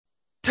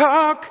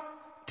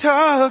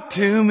Talk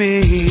to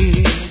me.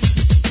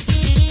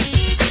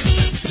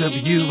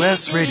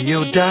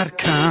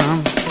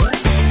 WSRadio.com.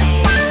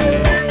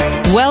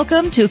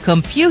 Welcome to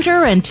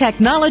Computer and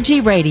Technology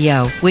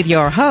Radio with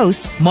your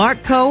hosts,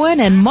 Mark Cohen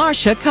and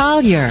Marcia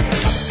Collier.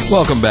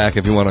 Welcome back.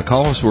 If you want to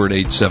call us, we're at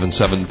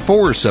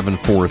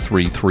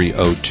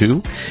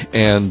 877-474-3302.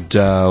 And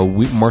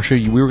Marcia,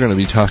 we were going to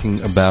be talking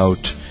about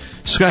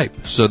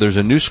Skype. So there's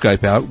a new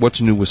Skype out.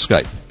 What's new with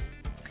Skype?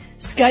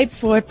 Skype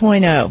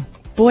 4.0.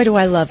 Boy, do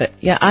I love it.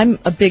 Yeah, I'm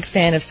a big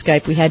fan of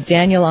Skype. We had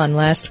Daniel on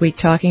last week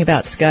talking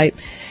about Skype.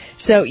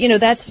 So,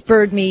 that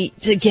spurred me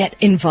to get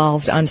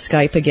involved on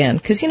Skype again.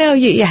 Because,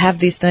 you have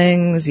these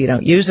things, you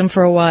don't use them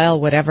for a while,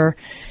 whatever.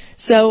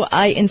 So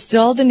I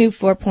installed the new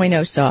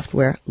 4.0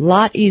 software. A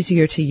lot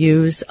easier to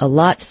use, a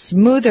lot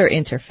smoother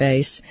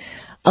interface,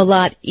 a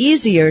lot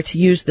easier to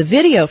use the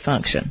video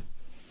function.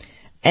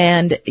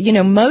 And,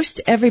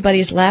 most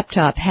everybody's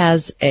laptop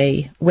has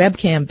a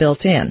webcam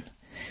built in.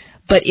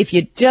 But if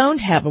you don't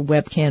have a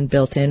webcam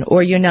built in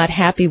or you're not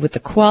happy with the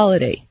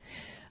quality,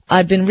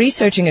 I've been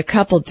researching a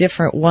couple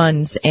different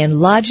ones, and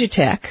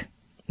Logitech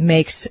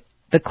makes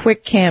the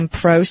QuickCam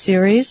Pro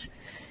series.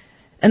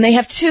 And they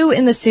have two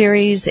in the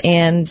series,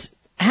 and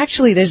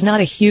actually there's not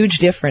a huge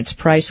difference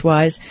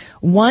price-wise.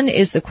 One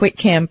is the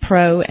QuickCam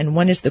Pro, and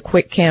one is the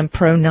QuickCam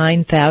Pro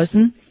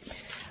 9000.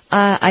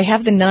 I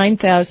have the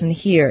 9000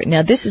 here.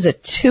 Now, this is a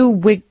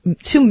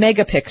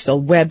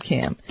 2-megapixel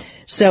webcam.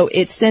 So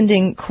it's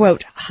sending,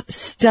 quote,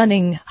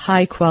 stunning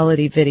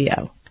high-quality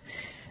video.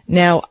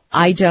 Now,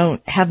 I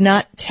have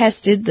not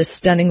tested the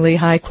stunningly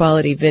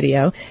high-quality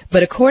video,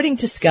 but according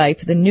to Skype,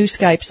 the new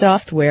Skype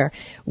software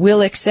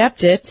will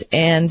accept it,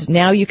 and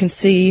now you can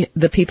see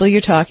the people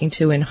you're talking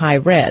to in high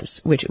res,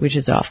 which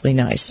is awfully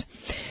nice.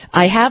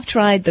 I have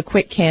tried the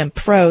QuickCam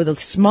Pro, the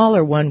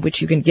smaller one,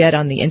 which you can get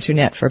on the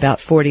internet for about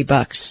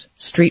 $40,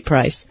 street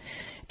price,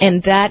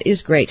 and that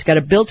is great. It's got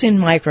a built-in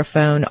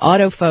microphone,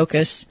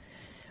 autofocus,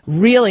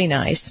 really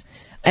nice.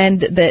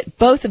 And that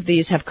both of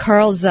these have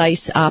Carl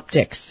Zeiss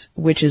optics,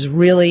 which is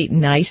really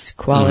nice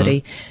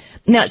quality.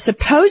 Mm-hmm. Now,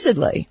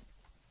 supposedly,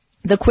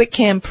 the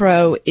QuickCam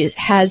Pro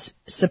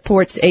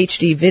supports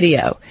HD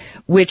video,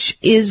 which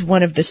is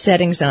one of the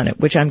settings on it,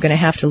 which I'm going to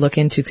have to look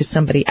into because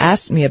somebody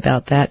asked me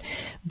about that.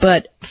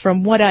 But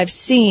from what I've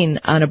seen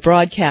on a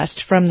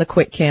broadcast from the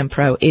QuickCam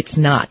Pro, it's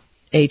not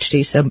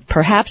HD, so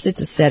perhaps it's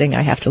a setting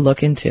I have to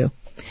look into.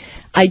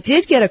 I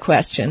did get a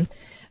question,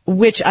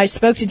 which I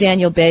spoke to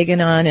Daniel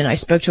Bagan on, and I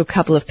spoke to a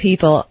couple of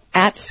people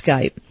at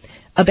Skype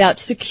about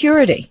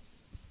security.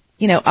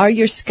 Are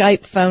your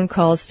Skype phone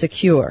calls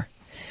secure?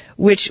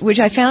 Which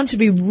I found to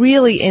be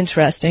really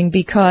interesting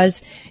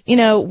because,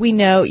 we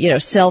know,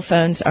 cell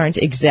phones aren't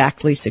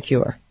exactly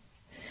secure.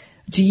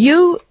 Do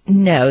you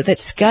know that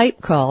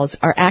Skype calls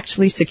are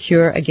actually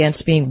secure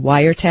against being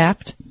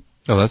wiretapped?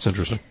 Oh, that's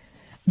interesting.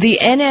 The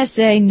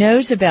NSA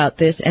knows about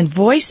this, and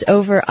voice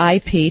over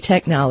IP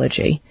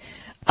technology.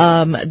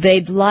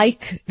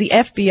 The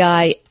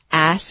FBI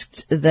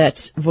asked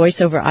that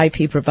voice over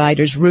IP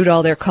providers route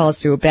all their calls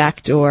through a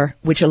backdoor,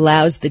 which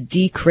allows the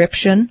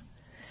decryption.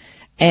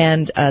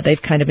 And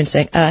they've kind of been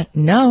saying,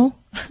 no.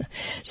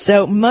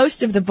 So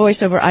most of the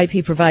voice over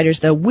IP providers,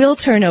 though, will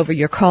turn over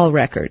your call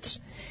records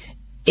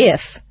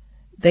if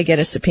they get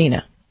a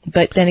subpoena.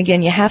 But then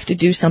again, you have to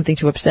do something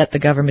to upset the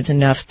government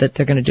enough that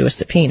they're going to do a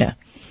subpoena.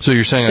 So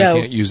you're saying I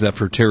can't use that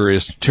for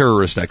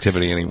terrorist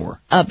activity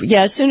anymore?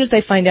 Yeah, as soon as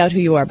they find out who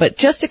you are. But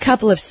just a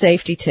couple of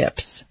safety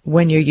tips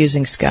when you're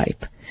using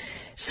Skype.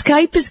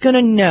 Skype is going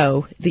to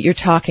know that you're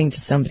talking to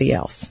somebody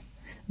else.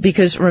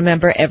 Because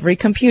remember, every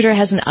computer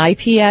has an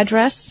IP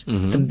address.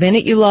 Mm-hmm. The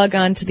minute you log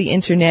on to the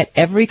Internet,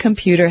 every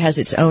computer has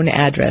its own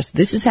address.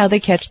 This is how they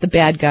catch the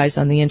bad guys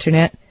on the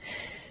Internet.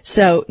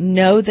 So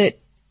know that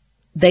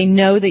they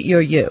know that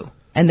you're you,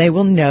 and they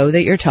will know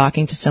that you're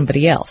talking to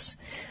somebody else.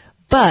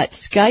 But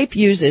Skype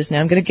uses, now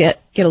I'm going to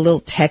get a little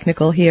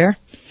technical here.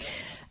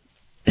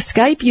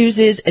 Skype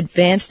uses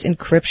Advanced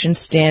Encryption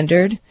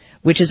Standard,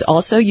 which is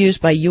also used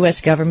by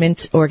U.S.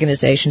 government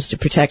organizations to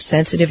protect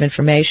sensitive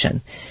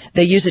information.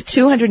 They use a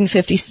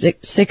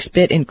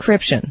 256-bit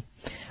encryption,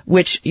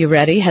 which, you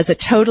ready, has a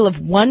total of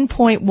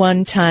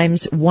 1.1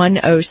 times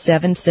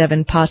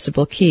 1077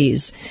 possible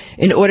keys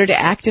in order to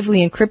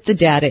actively encrypt the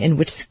data in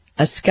which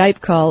a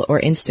Skype call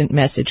or instant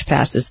message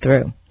passes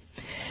through.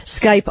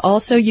 Skype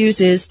also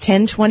uses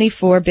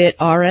 1024-bit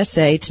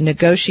RSA to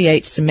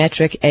negotiate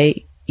symmetric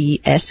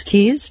AES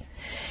keys.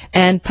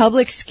 And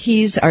public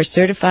keys are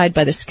certified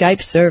by the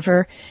Skype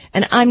server.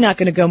 And I'm not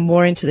going to go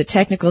more into the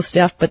technical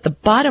stuff, but the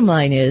bottom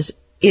line is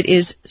it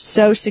is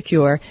so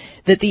secure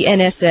that the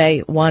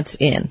NSA wants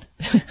in.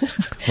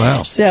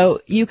 Wow. So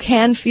you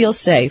can feel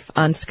safe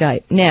on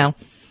Skype. Now,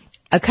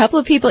 a couple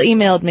of people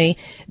emailed me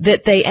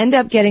that they end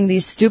up getting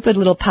these stupid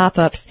little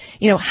pop-ups.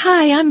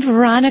 Hi, I'm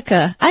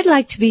Veronica. I'd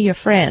like to be your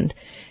friend.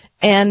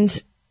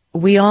 And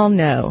we all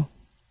know,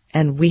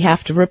 and we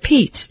have to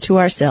repeat to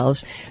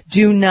ourselves,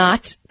 do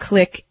not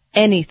click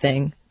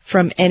anything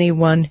from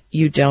anyone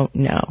you don't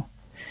know.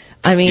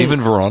 I mean,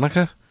 even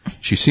Veronica?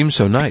 She seems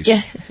so nice.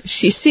 Yeah,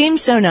 she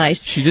seems so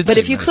nice. She did. But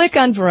seem if you nice. click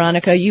on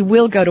Veronica, you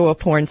will go to a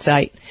porn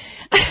site.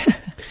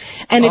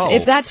 And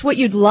if that's what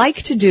you'd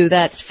like to do,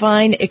 that's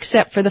fine,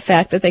 except for the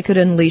fact that they could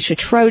unleash a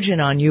Trojan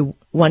on you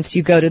once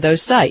you go to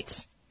those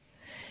sites.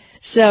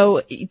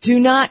 So do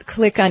not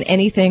click on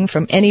anything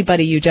from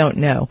anybody you don't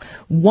know.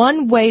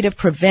 One way to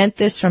prevent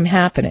this from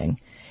happening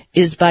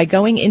is by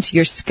going into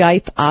your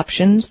Skype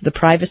options, the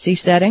privacy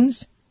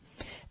settings,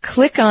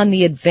 click on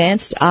the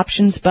advanced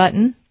options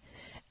button,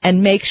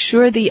 and make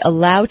sure the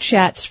allow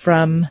chats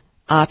from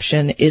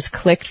option is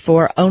clicked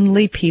for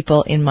only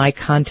people in my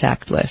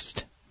contact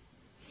list.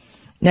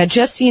 Now,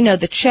 just so you know,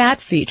 the chat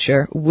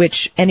feature,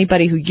 which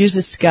anybody who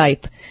uses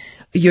Skype,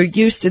 you're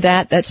used to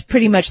that. That's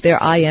pretty much their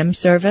IM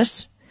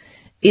service,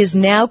 is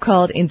now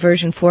called in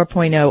version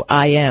 4.0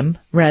 IM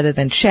rather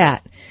than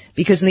chat.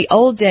 Because in the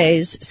old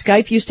days,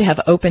 Skype used to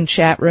have open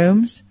chat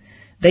rooms.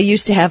 They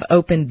used to have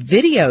open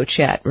video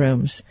chat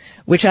rooms,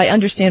 which I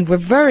understand were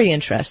very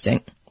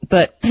interesting.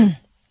 But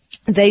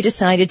they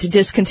decided to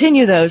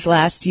discontinue those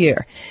last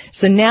year.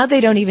 So now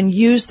they don't even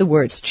use the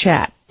words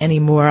chat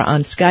anymore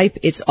on Skype.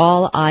 It's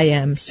all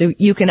IM. So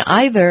you can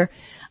either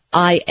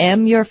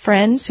IM your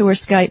friends who are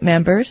Skype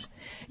members,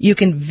 you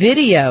can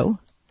video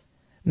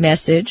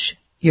message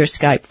your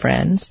Skype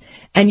friends,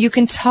 and you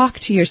can talk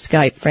to your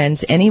Skype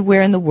friends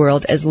anywhere in the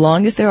world as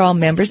long as they're all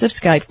members of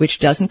Skype, which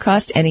doesn't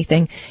cost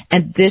anything,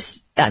 and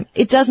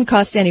it doesn't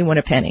cost anyone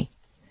a penny.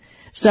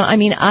 So, I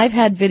mean, I've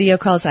had video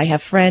calls. I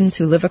have friends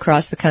who live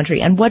across the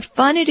country, and what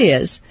fun it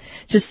is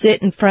to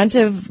sit in front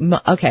of,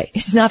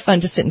 it's not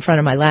fun to sit in front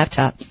of my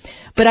laptop,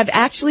 but I've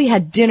actually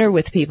had dinner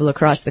with people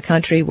across the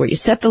country where you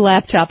set the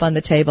laptop on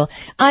the table,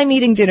 I'm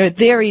eating dinner,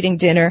 they're eating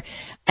dinner,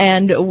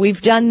 and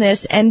we've done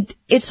this, and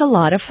it's a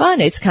lot of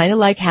fun. It's kind of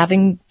like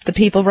having the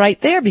people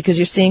right there because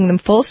you're seeing them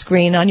full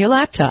screen on your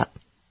laptop.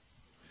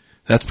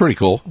 That's pretty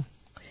cool.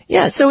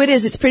 Yeah, so it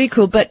is. It's pretty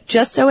cool, but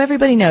just so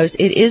everybody knows,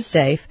 it is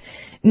safe.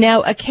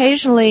 Now,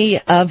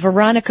 occasionally,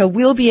 Veronica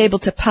will be able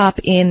to pop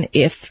in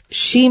if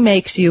she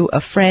makes you a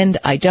friend.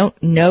 I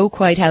don't know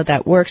quite how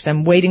that works.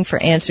 I'm waiting for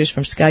answers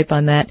from Skype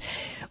on that,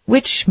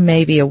 which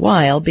may be a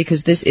while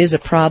because this is a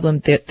problem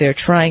that they're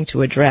trying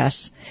to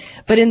address.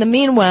 But in the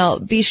meanwhile,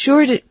 be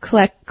sure to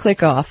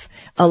click off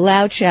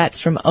allow chats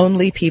from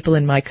only people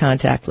in my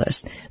contact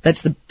list.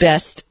 That's the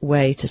best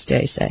way to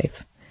stay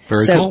safe.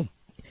 Very cool.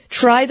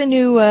 Try the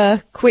new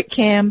Quick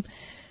Cam.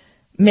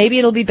 Maybe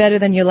it'll be better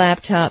than your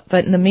laptop,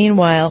 but in the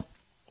meanwhile,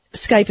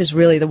 Skype is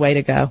really the way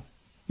to go.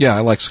 Yeah, I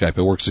like Skype.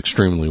 It works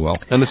extremely well.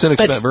 And it's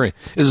inexpensive.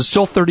 Is it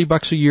still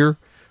 $30 a year?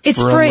 It's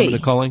for free.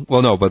 Unlimited calling?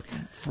 Well, no, but...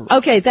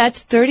 Okay,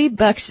 that's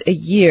 $30 a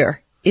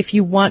year if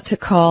you want to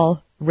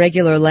call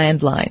regular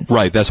landlines.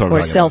 Right, that's what I'm or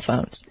talking cell about.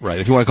 phones. Right,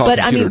 if you want to call but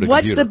computer to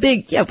what's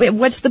computer.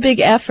 what's the big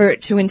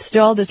effort to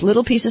install this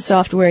little piece of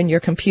software in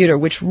your computer,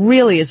 which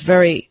really is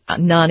very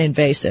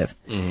non-invasive?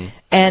 Mm-hmm.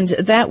 And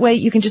that way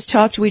you can just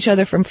talk to each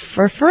other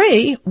for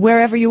free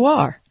wherever you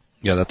are.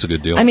 Yeah, that's a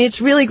good deal. I mean,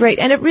 it's really great.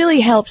 And it really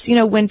helps,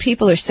 when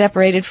people are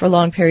separated for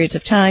long periods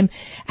of time,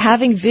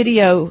 having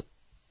video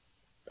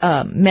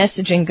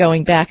messaging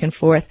going back and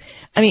forth.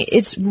 I mean,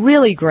 it's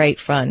really great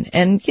fun.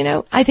 And,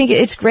 I think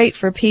it's great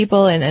for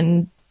people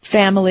and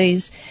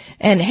families.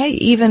 And, hey,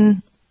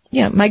 even,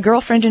 my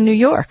girlfriend in New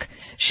York,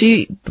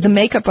 the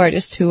makeup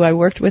artist who I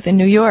worked with in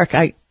New York,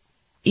 I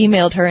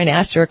emailed her and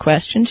asked her a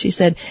question. She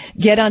said,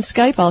 get on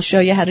Skype. I'll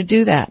show you how to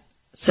do that.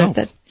 So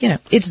that,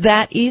 it's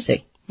that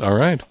easy. All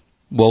right.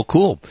 Well,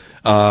 cool.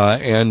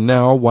 And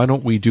now why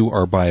don't we do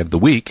our buy of the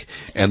week?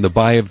 And the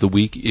buy of the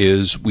week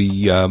is I've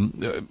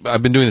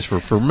been doing this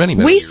for many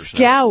years. We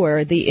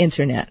scour the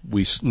internet.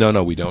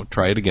 No, we don't.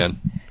 Try it again.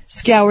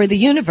 Scour the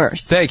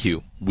universe. Thank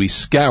you. We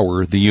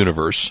scour the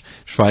universe,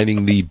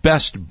 finding the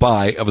best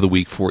buy of the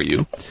week for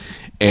you.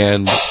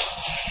 And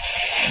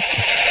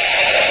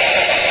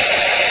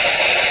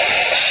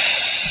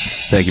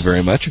thank you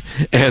very much.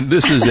 And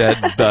this is at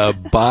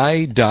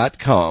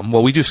thebuy.com.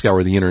 Well, we do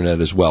scour the internet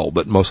as well,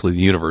 but mostly the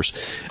universe,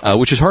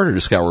 which is harder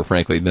to scour,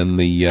 frankly, than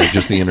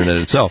just the internet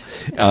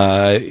itself.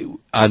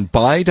 On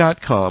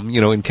buy.com,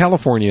 in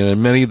California and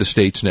in many of the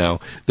states now,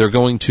 they're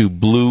going to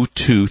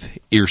Bluetooth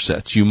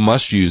earsets. You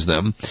must use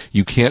them.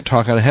 You can't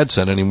talk on a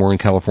headset anymore in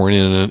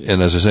California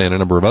and as I say, in a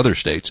number of other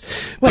states.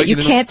 What, but you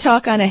can't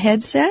talk on a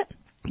headset?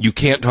 You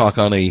can't talk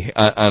on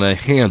a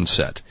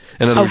handset.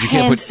 In other words, you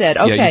can't handset.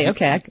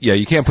 Okay. Yeah,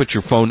 you can't put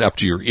your phone up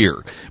to your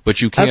ear,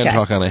 but you can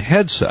talk on a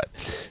headset.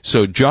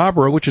 So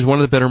Jabra, which is one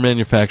of the better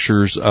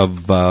manufacturers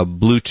of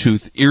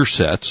Bluetooth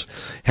earsets,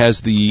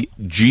 has the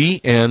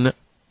GN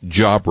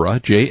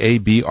Jabra,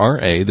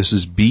 Jabra. This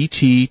is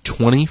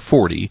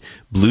BT2040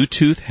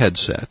 Bluetooth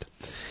headset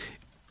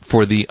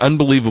for the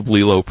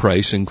unbelievably low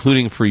price,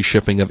 including free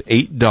shipping of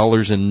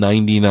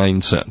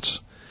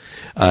 $8.99.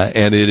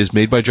 And it is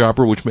made by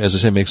Jabra, which, as I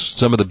say, makes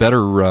some of the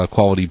better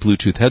quality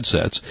Bluetooth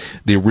headsets.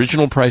 The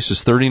original price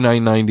is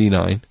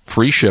 $39.99,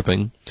 free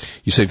shipping.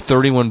 You save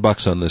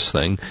 $31 on this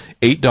thing,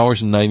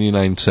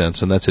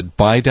 $8.99, and that's at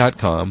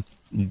buy.com.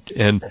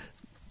 And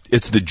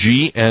it's the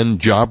GN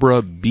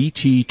Jabra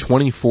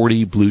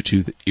BT2040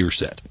 Bluetooth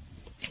earset.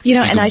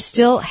 And I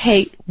still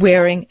hate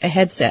wearing a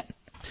headset.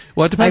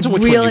 Well, it depends on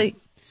which one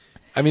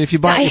if you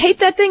buy... I hate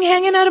that thing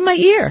hanging out of my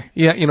ear.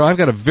 Yeah, I've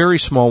got a very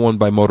small one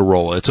by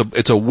Motorola.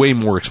 It's a way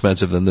more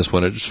expensive than this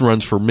one. It just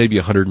runs for maybe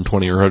 $120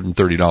 or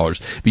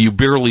 $130, but you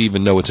barely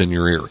even know it's in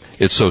your ear.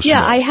 It's so small.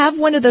 Yeah, I have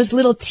one of those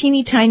little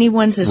teeny tiny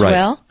ones as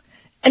well,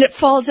 and it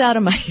falls out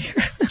of my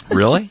ear.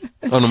 Really?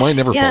 Oh, no, mine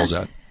never falls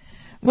out.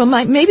 Well,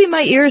 maybe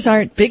my ears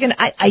aren't big enough.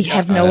 I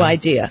have no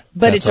idea.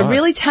 But it's a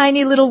really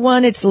tiny little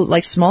one. It's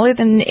like smaller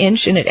than an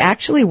inch, and it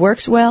actually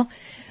works well.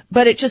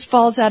 But it just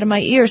falls out of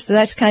my ear, so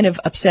that's kind of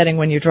upsetting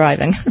when you're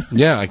driving.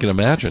 Yeah, I can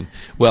imagine.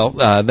 Well,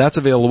 that's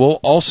available.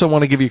 Also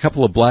want to give you a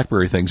couple of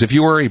BlackBerry things. If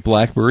you are a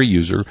BlackBerry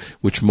user,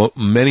 which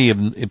many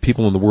of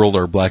people in the world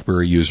are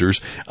BlackBerry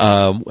users,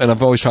 and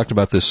I've always talked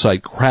about this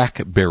site,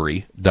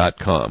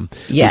 crackberry.com,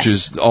 which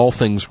is all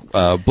things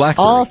BlackBerry.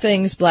 All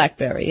things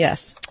BlackBerry,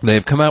 yes. They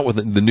have come out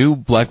with the new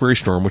BlackBerry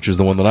Storm, which is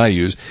the one that I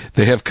use.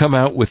 They have come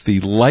out with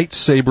the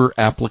lightsaber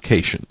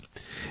application,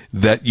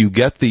 that you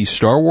get the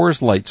Star Wars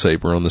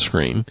lightsaber on the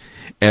screen,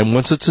 and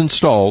once it's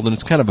installed, and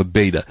it's kind of a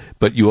beta,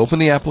 but you open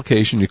the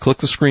application, you click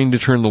the screen to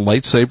turn the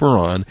lightsaber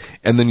on,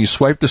 and then you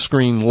swipe the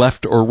screen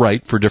left or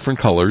right for different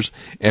colors,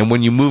 and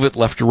when you move it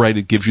left or right,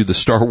 it gives you the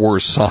Star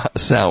Wars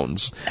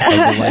sounds of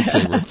the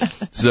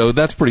lightsaber. So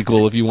that's pretty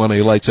cool if you want a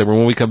lightsaber.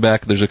 When we come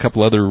back, there's a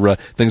couple other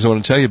things I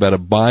want to tell you about. A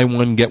buy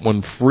one, get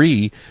one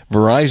free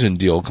Verizon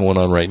deal going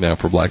on right now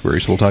for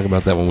BlackBerry, so we'll talk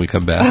about that when we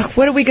come back.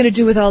 What are we going to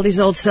do with all these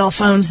old cell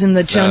phones and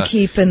the junk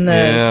heap and the...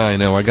 Yeah, I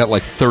know. I got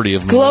like 30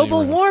 of them.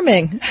 Global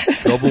warming.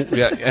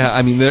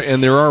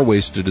 There are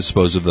ways to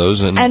dispose of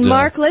those. And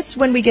Mark, let's,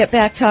 when we get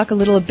back, talk a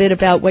little bit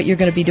about what you're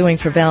going to be doing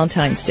for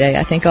Valentine's Day.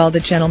 I think all the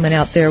gentlemen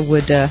out there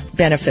would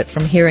benefit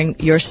from hearing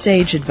your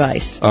sage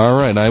advice. All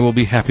right, I will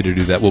be happy to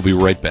do that. We'll be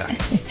right back.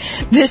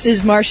 This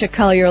is Marcia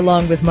Collier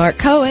along with Mark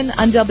Cohen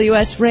on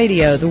WS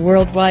Radio, the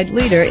worldwide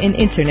leader in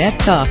Internet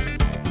talk.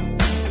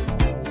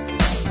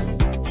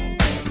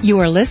 You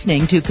are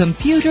listening to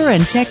Computer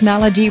and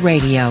Technology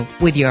Radio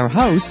with your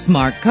hosts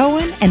Mark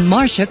Cohen and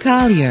Marcia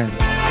Collier.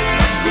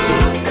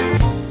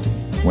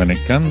 When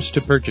it comes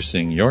to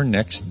purchasing your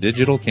next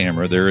digital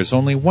camera, there is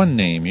only one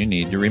name you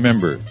need to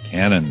remember: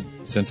 Canon.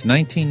 Since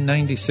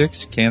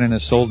 1996, Canon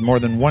has sold more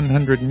than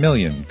 100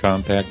 million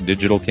compact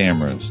digital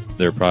cameras.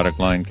 Their product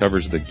line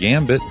covers the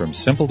gambit from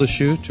simple to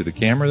shoot to the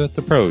camera that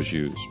the pros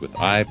use, with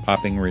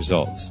eye-popping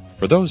results.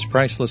 For those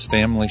priceless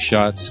family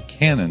shots,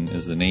 Canon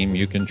is the name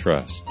you can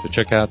trust. To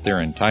check out their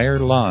entire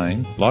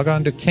line, log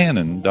on to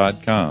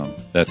Canon.com.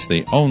 That's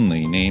the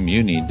only name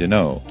you need to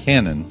know,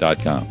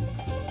 Canon.com.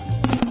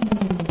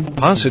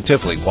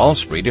 Positively Wall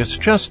Street is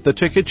just the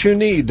ticket you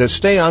need to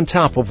stay on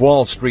top of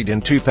Wall Street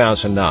in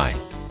 2009.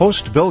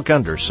 Host Bill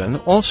Gunderson,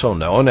 also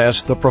known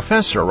as the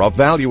Professor of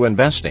Value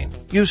Investing,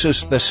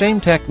 uses the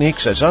same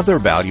techniques as other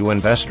value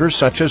investors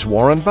such as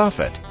Warren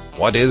Buffett.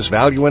 What is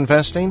value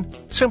investing?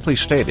 Simply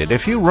stated,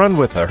 if you run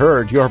with the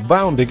herd, you're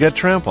bound to get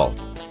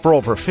trampled. For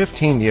over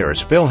 15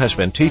 years, Bill has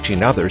been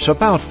teaching others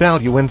about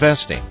value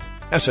investing.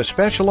 As a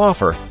special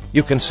offer,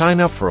 you can sign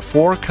up for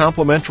 4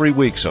 complimentary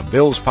weeks of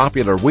Bill's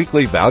popular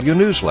weekly value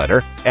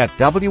newsletter at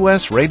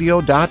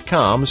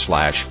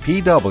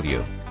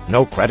wsradio.com/PW.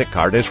 No credit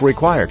card is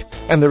required,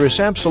 and there is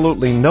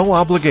absolutely no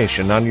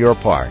obligation on your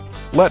part.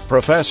 Let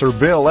Professor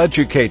Bill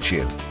educate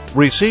you.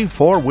 Receive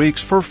 4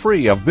 weeks for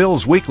free of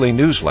Bill's weekly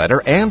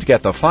newsletter and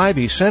get the 5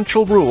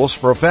 essential rules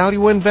for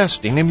value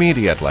investing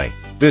immediately.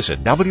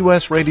 Visit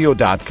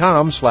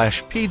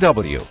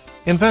wsradio.com/PW.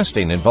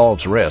 Investing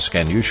involves risk,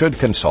 and you should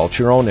consult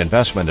your own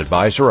investment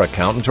advisor,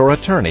 accountant, or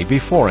attorney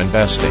before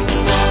investing.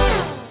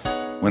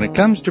 When it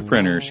comes to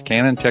printers,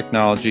 Canon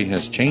technology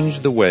has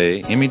changed the way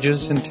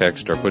images and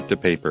text are put to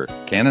paper.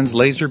 Canon's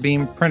laser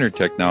beam printer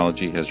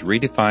technology has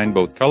redefined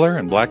both color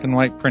and black and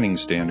white printing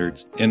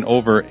standards in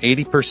over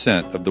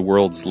 80% of the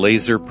world's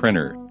laser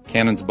printer.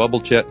 Canon's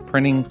bubble jet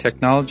printing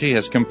technology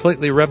has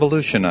completely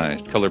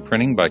revolutionized color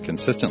printing by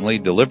consistently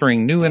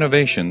delivering new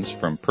innovations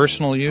from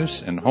personal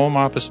use and home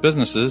office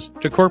businesses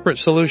to corporate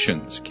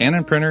solutions.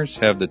 Canon printers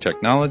have the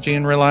technology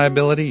and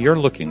reliability you're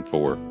looking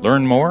for.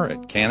 Learn more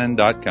at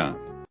Canon.com.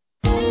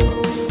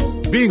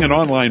 Being an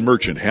online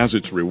merchant has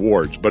its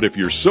rewards, but if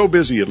you're so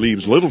busy it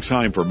leaves little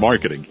time for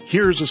marketing,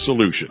 here's a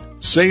solution.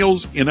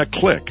 Sales in a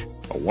Click,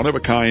 a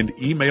one-of-a-kind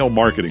email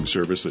marketing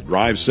service that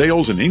drives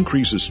sales and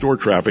increases store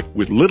traffic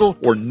with little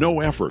or no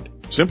effort.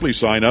 Simply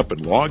sign up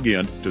and log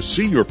in to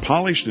see your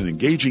polished and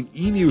engaging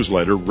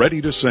e-newsletter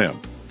ready to send.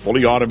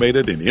 Fully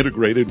automated and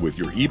integrated with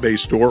your eBay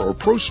store or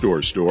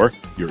ProStore store,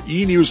 your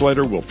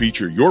e-newsletter will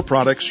feature your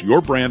products, your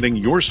branding,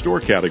 your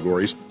store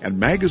categories, and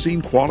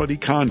magazine-quality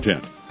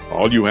content.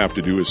 All you have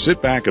to do is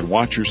sit back and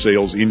watch your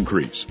sales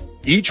increase.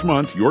 Each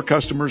month, your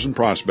customers and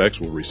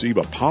prospects will receive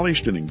a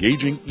polished and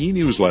engaging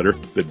e-newsletter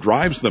that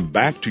drives them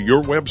back to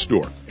your web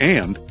store.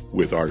 And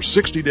with our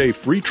 60-day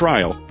free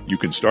trial, you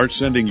can start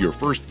sending your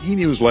first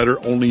e-newsletter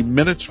only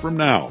minutes from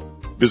now.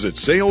 Visit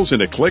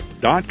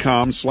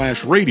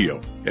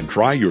salesinaClick.com/radio and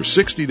try your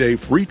 60-day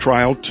free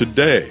trial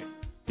today.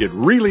 It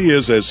really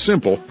is as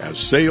simple as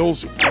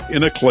sales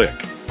in a click.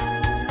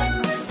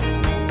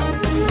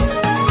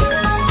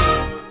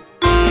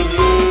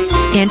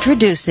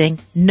 Introducing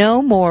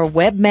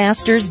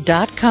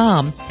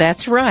NoMoreWebmasters.com.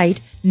 That's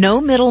right.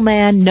 No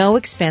middleman, no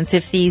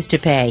expensive fees to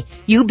pay.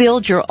 You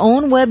build your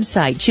own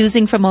website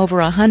choosing from over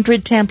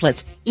 100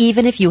 templates,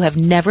 even if you have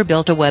never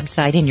built a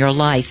website in your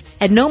life.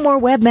 At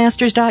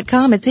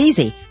NoMoreWebmasters.com, it's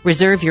easy.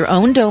 Reserve your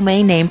own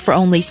domain name for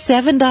only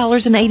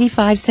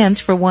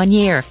 $7.85 for 1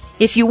 year.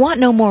 If you want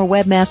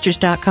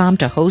NoMoreWebmasters.com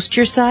to host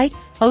your site,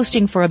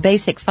 hosting for a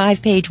basic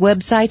 5-page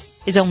website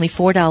is only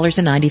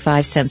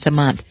 $4.95 a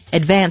month.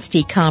 Advanced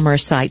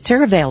e-commerce sites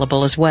are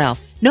available as well.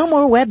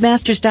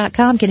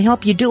 NoMoreWebmasters.com can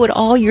help you do it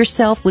all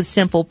yourself with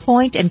simple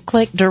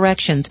point-and-click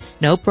directions.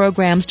 No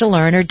programs to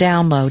learn or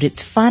download.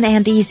 It's fun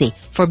and easy.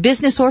 For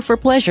business or for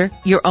pleasure,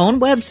 your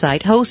own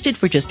website hosted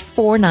for just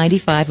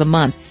 $4.95 a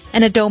month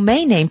and a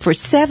domain name for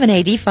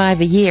 $7.85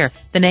 a year.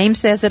 The name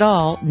says it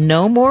all,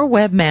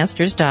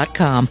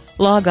 NoMoreWebmasters.com.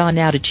 Log on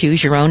now to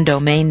choose your own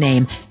domain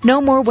name.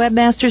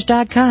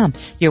 NoMoreWebmasters.com,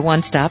 your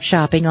one-stop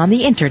shopping on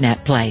the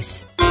Internet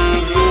place.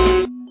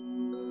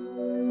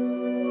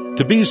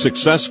 To be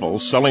successful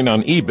selling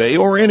on eBay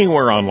or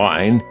anywhere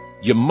online,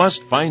 you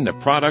must find the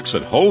products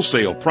at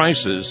wholesale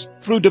prices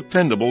through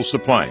dependable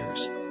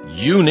suppliers.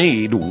 You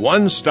need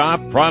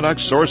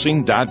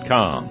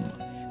OneStopProductSourcing.com.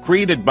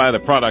 Created by the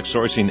product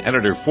sourcing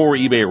editor for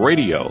eBay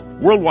Radio,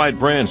 Worldwide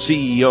Brand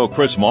CEO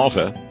Chris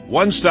Malta,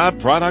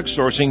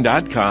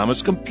 OneStopProductSourcing.com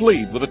is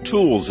complete with the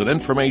tools and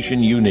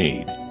information you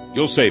need.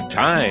 You'll save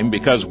time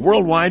because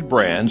Worldwide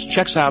Brands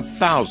checks out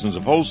thousands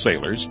of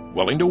wholesalers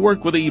willing to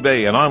work with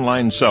eBay and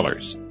online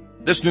sellers.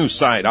 This new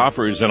site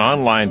offers an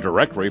online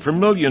directory for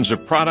millions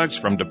of products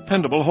from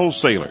dependable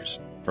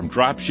wholesalers. From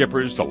drop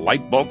shippers to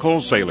light bulk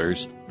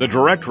wholesalers, the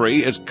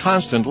directory is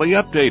constantly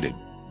updated.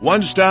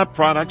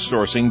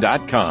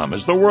 OneStopProductSourcing.com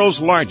is the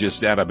world's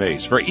largest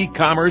database for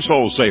e-commerce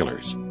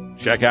wholesalers.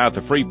 Check out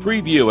the free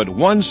preview at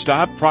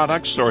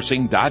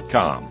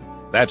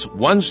OneStopProductSourcing.com. That's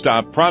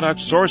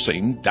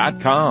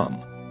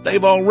OneStopProductSourcing.com.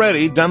 They've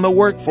already done the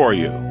work for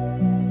you.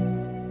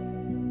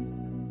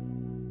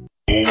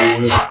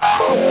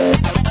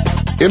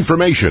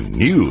 Information,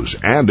 news,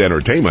 and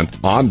entertainment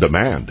on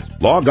demand.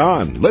 Log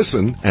on,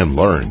 listen, and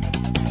learn.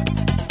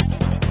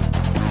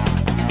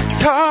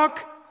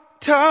 Talk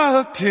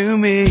to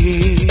me.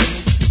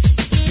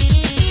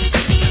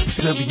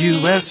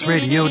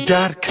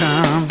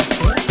 WSRadio.com.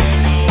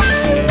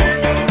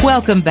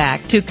 Welcome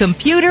back to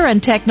Computer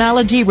and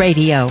Technology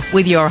Radio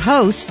with your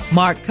hosts,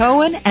 Mark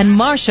Cohen and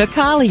Marcia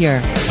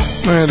Collier.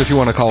 And if you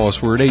want to call us,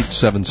 we're at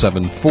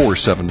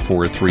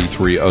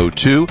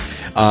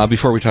 877-474-3302.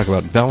 Before we talk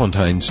about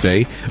Valentine's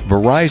Day,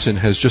 Verizon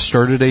has just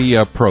started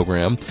a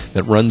program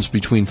that runs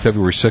between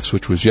February 6th,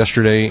 which was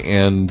yesterday,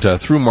 and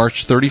through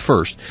March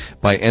 31st.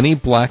 Buy any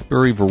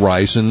BlackBerry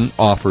Verizon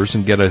offers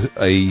and get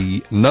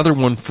another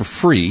one for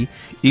free,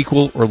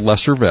 equal or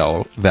lesser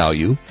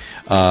value.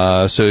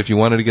 So if you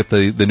wanted to get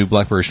the new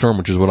BlackBerry Storm,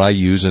 which is what I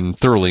use and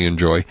thoroughly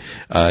enjoy,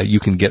 you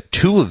can get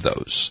 2 of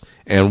those.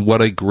 And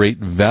what a great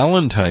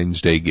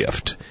Valentine's Day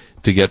gift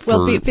to get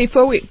for... Well,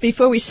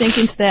 before we sink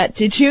into that,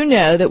 did you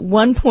know that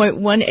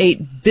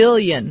 1.18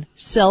 billion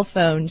cell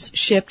phones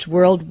shipped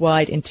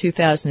worldwide in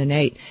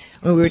 2008?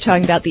 When we were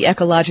talking about the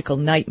ecological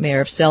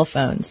nightmare of cell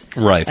phones.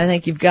 Right. I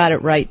think you've got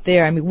it right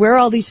there. I mean, where are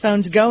all these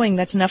phones going?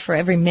 That's enough for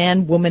every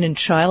man, woman, and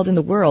child in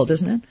the world,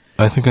 isn't it?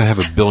 I think I have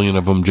 1 billion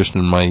of them just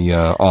in my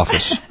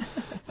office.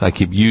 I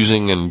keep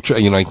using, and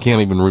I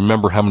can't even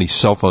remember how many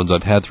cell phones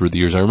I've had through the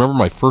years. I remember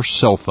my first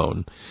cell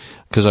phone,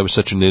 because I was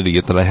such an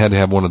idiot that I had to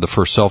have one of the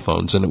first cell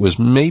phones, and it was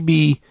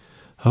maybe,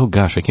 I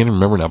can't even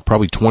remember now,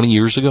 probably 20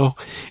 years ago,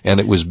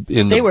 and it was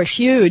They were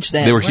huge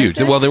then. They were huge.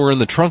 They? Well, they were in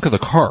the trunk of the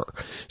car.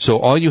 So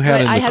all you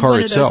had in the car itself. I had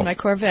one of those in my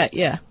Corvette,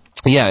 yeah.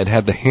 Yeah, it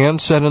had the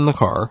handset in the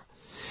car,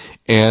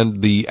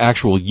 and the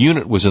actual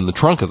unit was in the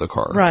trunk of the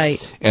car.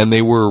 Right. And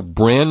they were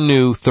brand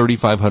new,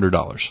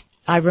 $3,500.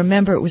 I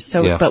remember it was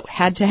but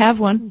had to have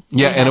one.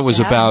 Yeah, and it was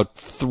about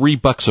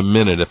 $3 a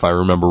minute, if I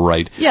remember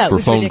right, for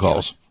phone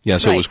calls. Yeah,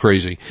 so It was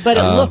crazy. But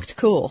it looked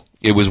cool.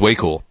 It was way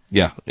cool.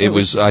 Yeah, it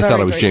was. I thought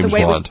it was James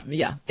Bond.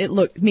 It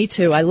looked. Me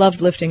too. I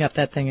loved lifting up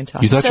that thing and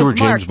talking. You thought you were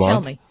James Bond?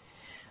 Tell me.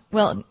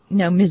 Well,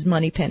 no, Ms.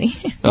 Moneypenny.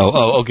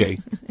 Oh, okay.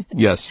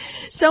 Yes.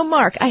 So,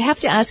 Mark, I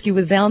have to ask you,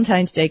 with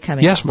Valentine's Day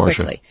coming up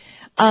quickly,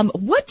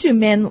 what do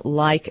men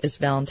like as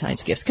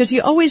Valentine's gifts? Because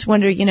you always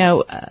wonder,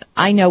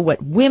 I know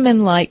what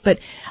women like, but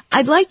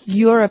I'd like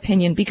your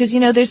opinion because,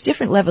 there's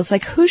different levels.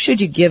 Like, who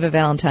should you give a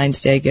Valentine's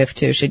Day gift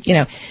to?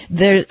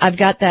 I've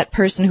got that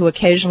person who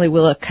occasionally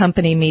will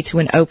accompany me to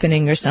an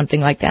opening or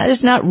something like that.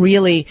 It's not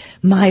really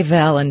my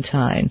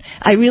Valentine.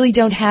 I really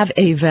don't have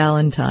a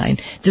Valentine.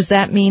 Does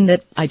that mean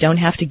that I don't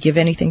have to give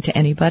anything to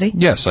anybody?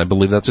 Yes, I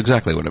believe that's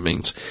exactly what it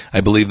means.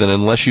 I believe that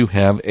unless you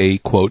have a,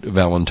 quote,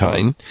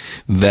 Valentine,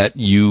 that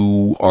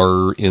you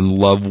are in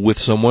love with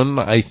someone,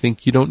 I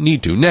think you don't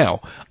need to.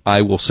 Now,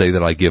 I will say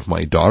that I give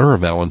my daughter a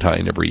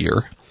Valentine every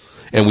year.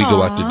 And we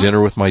go out to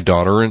dinner with my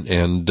daughter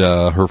and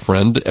her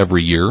friend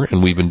every year,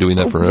 and we've been doing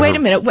that forever. Wait a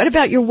minute. What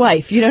about your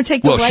wife? You don't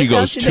take the wife out to dinner?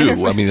 Well, she goes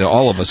too. I mean,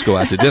 all of us go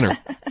out to dinner.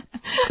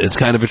 It's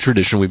kind of a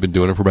tradition. We've been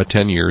doing it for about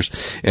 10 years.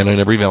 And on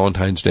every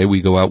Valentine's Day,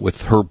 we go out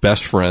with her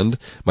best friend,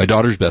 my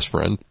daughter's best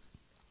friend,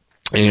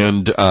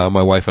 and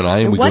my wife and I,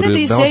 and we go to One of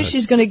these Valentine's. days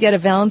she's going to get a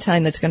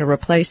Valentine that's going to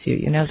replace you.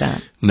 You know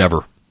that.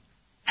 Never.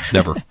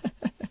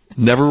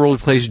 Never will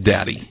replace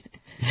Daddy.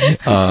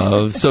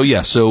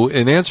 So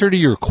in answer to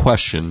your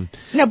question.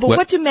 No, but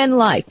what do men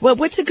like?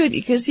 What's a good,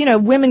 because,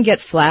 women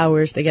get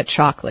flowers, they get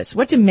chocolates.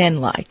 What do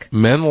men like?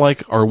 Men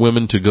like our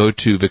women to go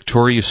to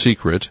Victoria's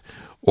Secret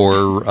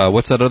or,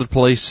 what's that other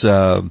place?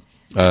 Oh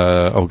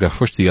gosh,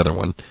 what's the other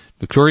one?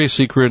 Victoria's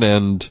Secret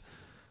and,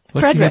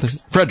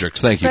 Frederick's.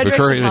 Frederick's, thank you.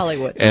 Frederick's in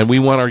Hollywood. And we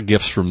want our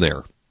gifts from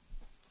there.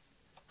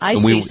 I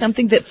see,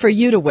 something that for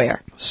you to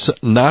wear.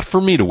 Not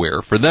for me to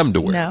wear, for them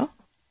to wear.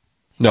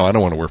 No, I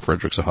don't want to wear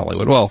Frederick's of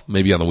Hollywood. Well,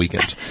 maybe on the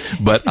weekends,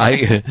 but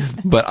I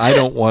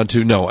don't want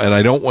to. No, and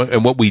I don't want.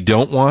 And what we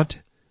don't want,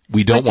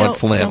 we don't want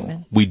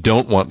flannel. We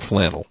don't want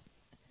flannel.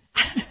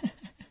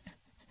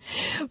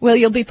 Well,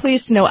 you'll be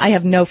pleased to know I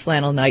have no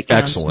flannel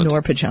nightgowns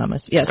nor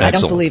pajamas. Yes, Excellent. I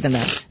don't believe in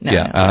that.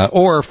 No.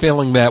 Or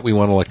failing that, we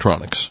want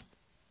electronics.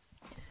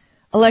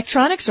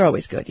 Electronics are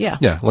always good. Yeah.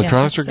 Yeah,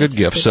 electronics are good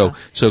gifts.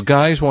 So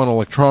guys want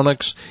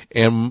electronics,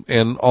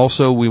 and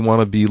also we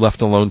want to be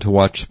left alone to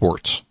watch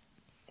sports.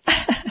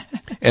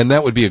 And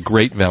that would be a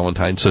great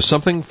Valentine. So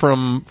something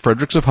from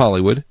Frederick's of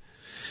Hollywood,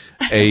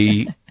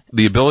 the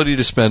ability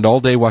to spend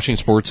all day watching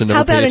sports and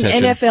never pay attention. How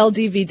about an NFL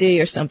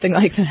DVD or something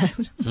like that?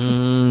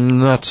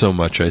 Not so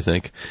much, I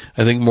think.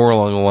 I think more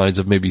along the lines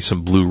of maybe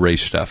some Blu-ray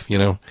stuff,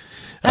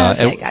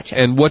 Okay, gotcha.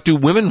 And what do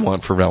women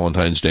want for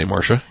Valentine's Day,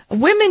 Marcia?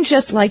 Women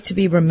just like to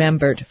be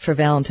remembered for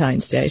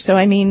Valentine's Day. So,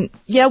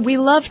 we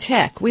love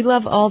tech. We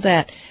love all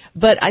that.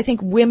 But I think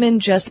women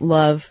just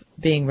love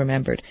being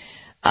remembered.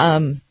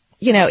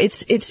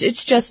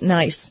 It's just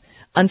nice.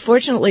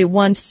 Unfortunately,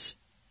 once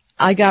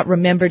I got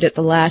remembered at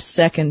the last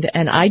second,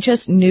 and I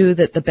just knew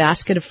that the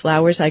basket of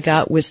flowers I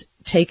got was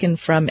taken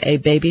from a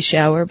baby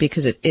shower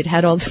because it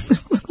had all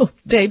the little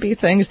baby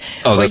things.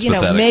 Oh, that's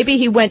pathetic. Maybe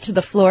he went to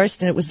the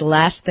florist and it was the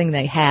last thing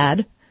they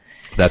had.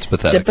 That's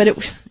pathetic. But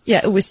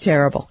it was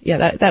terrible.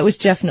 Yeah, that was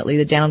definitely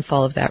the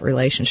downfall of that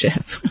relationship.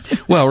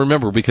 Well,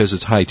 remember, because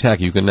it's high tech,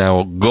 you can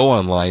now go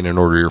online and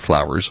order your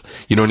flowers.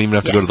 You don't even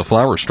have to go to the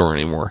flower store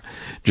anymore.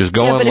 Just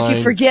go online. But if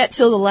you forget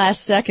till the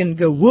last second,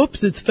 go,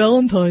 whoops, it's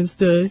Valentine's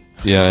Day.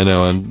 Yeah, I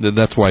know, and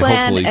that's why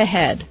hopefully... Plan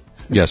ahead.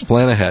 Yes,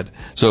 plan ahead.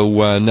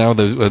 So now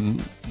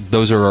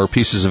those are our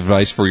pieces of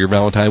advice for your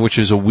Valentine, which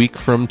is a week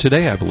from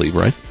today, I believe,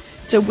 right?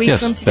 It's a week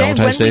from today.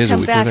 Valentine's Day when we is a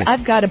come week back, from today.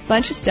 I've got a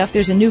bunch of stuff.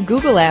 There's a new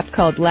Google app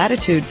called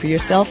Latitude for your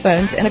cell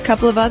phones and a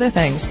couple of other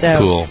things. So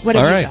cool. What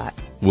have you got?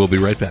 We'll be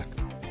right back.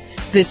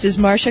 This is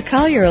Marcia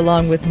Collier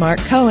along with Mark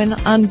Cohen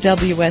on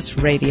WS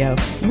Radio.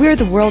 We're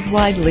the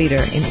worldwide leader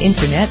in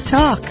Internet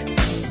talk.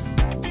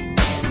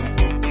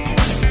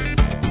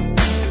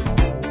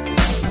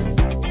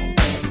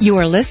 You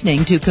are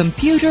listening to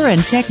Computer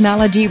and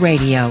Technology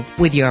Radio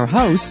with your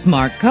hosts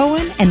Mark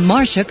Cohen and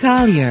Marcia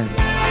Collier.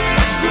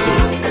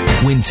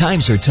 When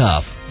times are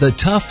tough, the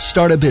tough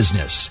start a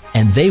business,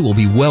 and they will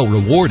be well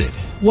rewarded.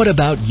 What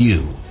about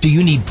you? Do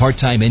you need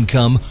part-time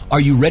income? Are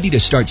you ready to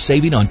start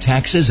saving on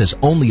taxes as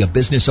only a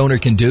business owner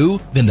can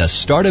do? Then the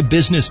Start a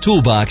Business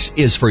Toolbox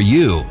is for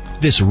you.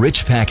 This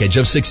rich package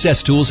of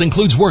success tools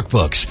includes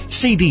workbooks,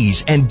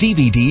 CDs, and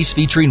DVDs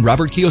featuring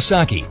Robert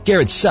Kiyosaki,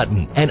 Garrett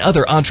Sutton, and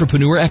other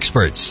entrepreneur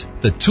experts.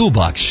 The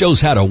Toolbox shows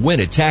how to win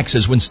at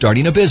taxes when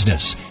starting a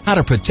business, how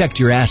to protect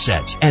your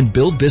assets, and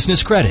build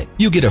business credit.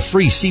 You get a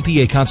free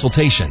CPA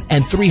consultation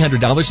and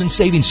 $300 in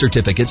savings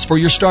certificates for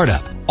your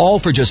startup, all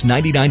for just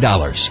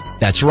 $99.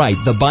 That's right,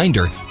 the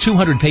binder,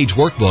 200-page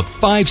workbook,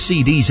 5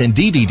 CDs and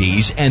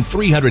DVDs, and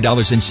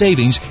 $300 in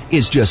savings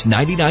is just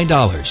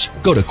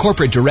 $99. Go to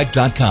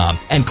CorporateDirect.com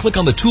and click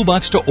on the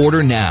Toolbox to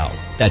order now.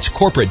 That's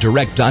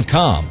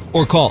CorporateDirect.com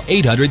or call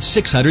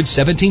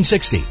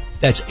 800-600-1760.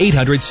 That's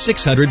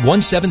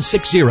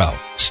 800-600-1760.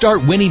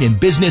 Start winning in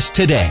business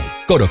today.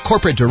 Go to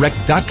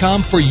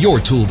CorporateDirect.com for your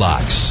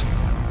toolbox.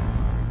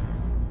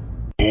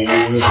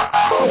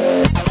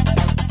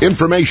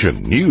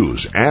 Information,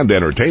 news, and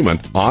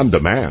entertainment on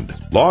demand.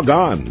 Log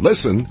on,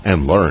 listen,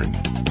 and learn.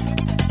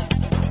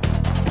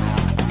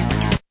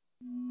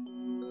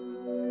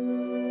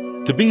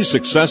 To be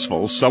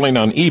successful selling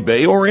on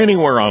eBay or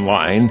anywhere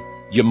online,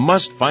 you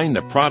must find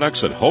the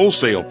products at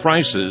wholesale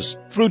prices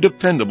through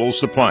dependable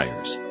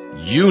suppliers.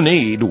 You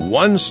need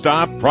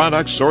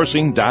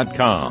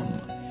OneStopProductSourcing.com.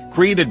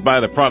 Created by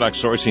the product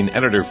sourcing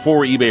editor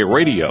for eBay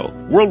Radio,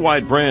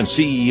 Worldwide Brand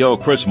CEO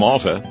Chris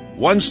Malta,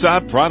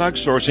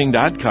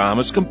 OneStopProductSourcing.com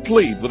is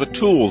complete with the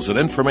tools and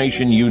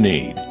information you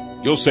need.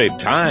 You'll save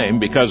time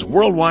because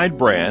Worldwide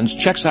Brands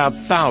checks out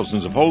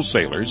thousands of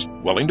wholesalers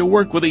willing to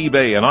work with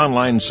eBay and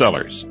online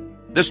sellers.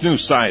 This new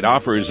site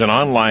offers an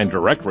online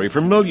directory for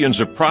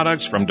millions of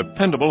products from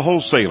dependable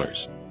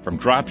wholesalers. From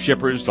drop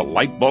shippers to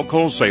light bulk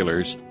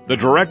wholesalers, the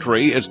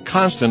directory is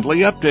constantly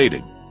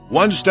updated.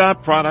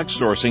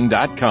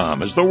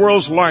 OneStopProductSourcing.com is the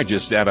world's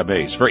largest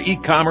database for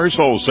e-commerce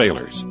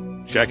wholesalers.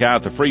 Check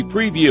out the free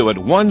preview at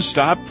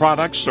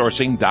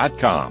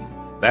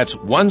OneStopProductSourcing.com. That's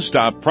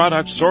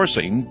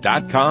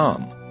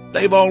OneStopProductSourcing.com.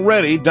 They've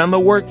already done the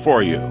work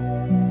for you.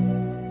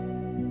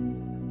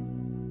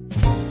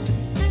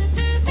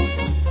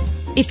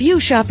 If you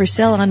shop or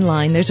sell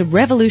online, there's a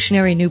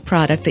revolutionary new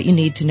product that you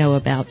need to know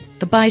about,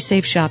 the Buy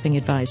Safe Shopping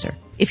Advisor.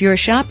 If you're a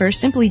shopper,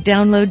 simply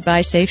download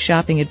Buy Safe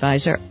Shopping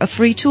Advisor, a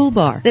free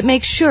toolbar that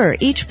makes sure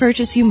each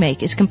purchase you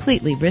make is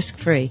completely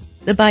risk-free.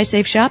 The Buy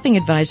Safe Shopping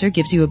Advisor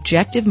gives you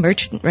objective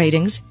merchant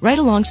ratings right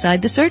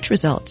alongside the search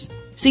results,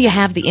 so you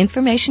have the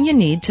information you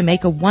need to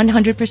make a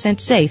 100%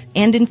 safe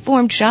and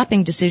informed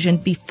shopping decision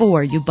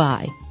before you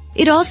buy.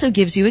 It also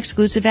gives you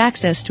exclusive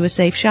access to a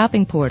safe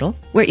shopping portal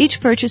where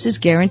each purchase is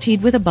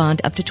guaranteed with a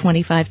bond up to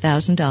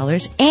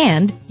 $25,000,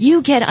 and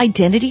you get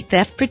identity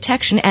theft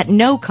protection at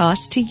no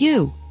cost to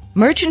you.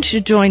 Merchants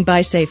should join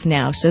Buy Safe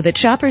now so that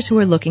shoppers who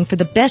are looking for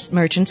the best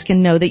merchants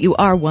can know that you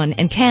are one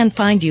and can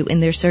find you in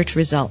their search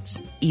results.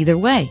 Either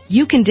way,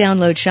 you can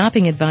download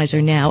Shopping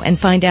Advisor now and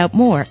find out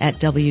more at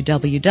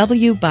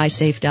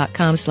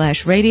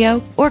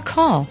www.buysafe.com/radio or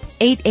call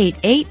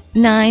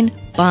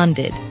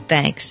 888-9-BONDED.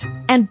 Thanks.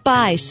 And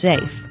buy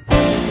safe.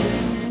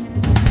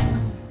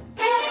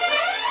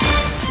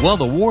 Well,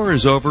 the war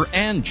is over,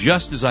 and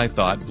just as I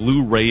thought,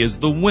 Blu-ray is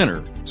the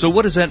winner. So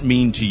what does that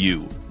mean to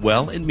you?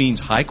 Well, it means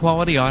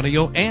high-quality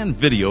audio and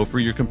video for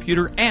your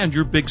computer and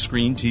your big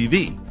screen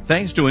TV.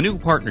 Thanks to a new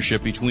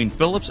partnership between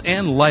Philips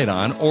and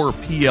Lite-On, or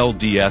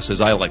PLDS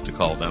as I like to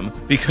call them,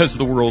 because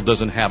the world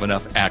doesn't have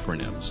enough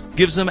acronyms,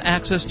 gives them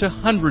access to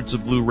hundreds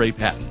of Blu-ray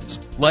patents.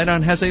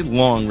 Lite-On has a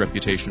long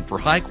reputation for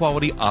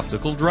high-quality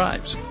optical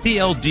drives.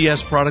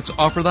 PLDS products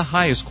offer the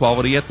highest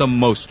quality at the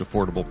most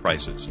affordable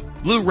prices.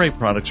 Blu-ray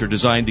products are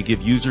designed to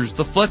give users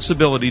the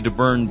flexibility to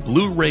burn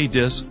Blu-ray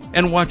discs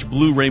and watch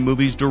Blu-ray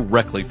movies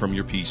directly from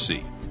your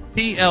PC.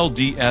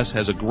 PLDS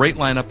has a great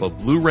lineup of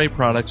Blu-ray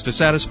products to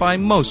satisfy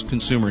most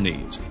consumer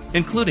needs,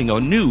 including a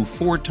new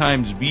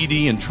 4x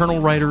BD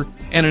internal writer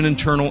and an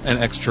internal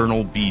and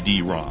external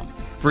BD-ROM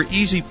for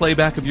easy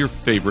playback of your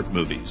favorite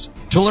movies.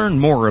 To learn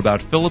more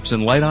about Philips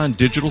and Lite-On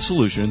digital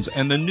solutions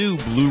and the new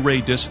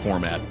Blu-ray disc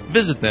format,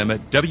 visit them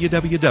at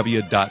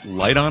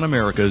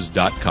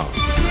www.liteonamericas.com.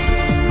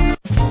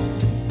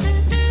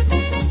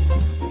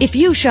 If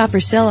you shop or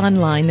sell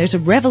online, there's a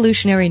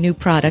revolutionary new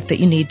product that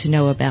you need to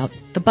know about,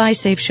 the Buy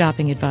Safe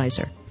Shopping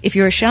Advisor. If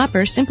you're a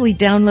shopper, simply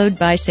download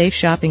Buy Safe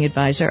Shopping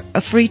Advisor,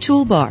 a free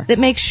toolbar that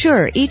makes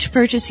sure each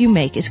purchase you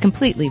make is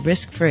completely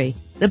risk-free.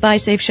 The Buy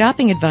Safe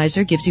Shopping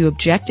Advisor gives you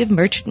objective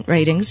merchant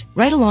ratings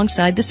right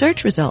alongside the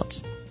search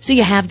results, so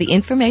you have the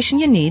information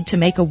you need to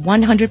make a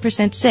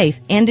 100% safe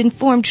and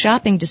informed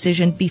shopping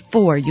decision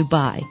before you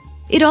buy.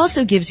 It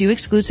also gives you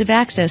exclusive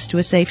access to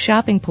a safe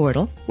shopping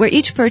portal where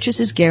each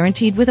purchase is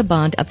guaranteed with a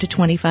bond up to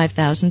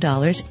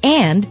 $25,000,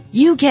 and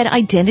you get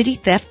identity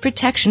theft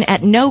protection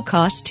at no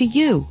cost to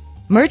you.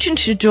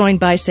 Merchants should join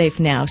Buy Safe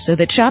now so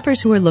that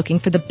shoppers who are looking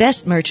for the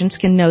best merchants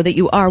can know that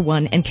you are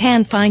one and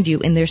can find you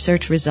in their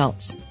search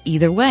results.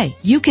 Either way,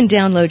 you can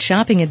download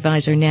Shopping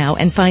Advisor now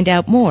and find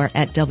out more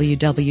at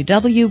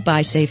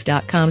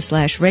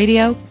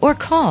www.buysafe.com/radio or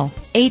call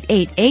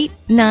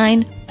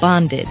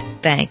 888-9-BONDED.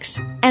 Thanks.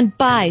 And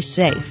buy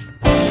safe.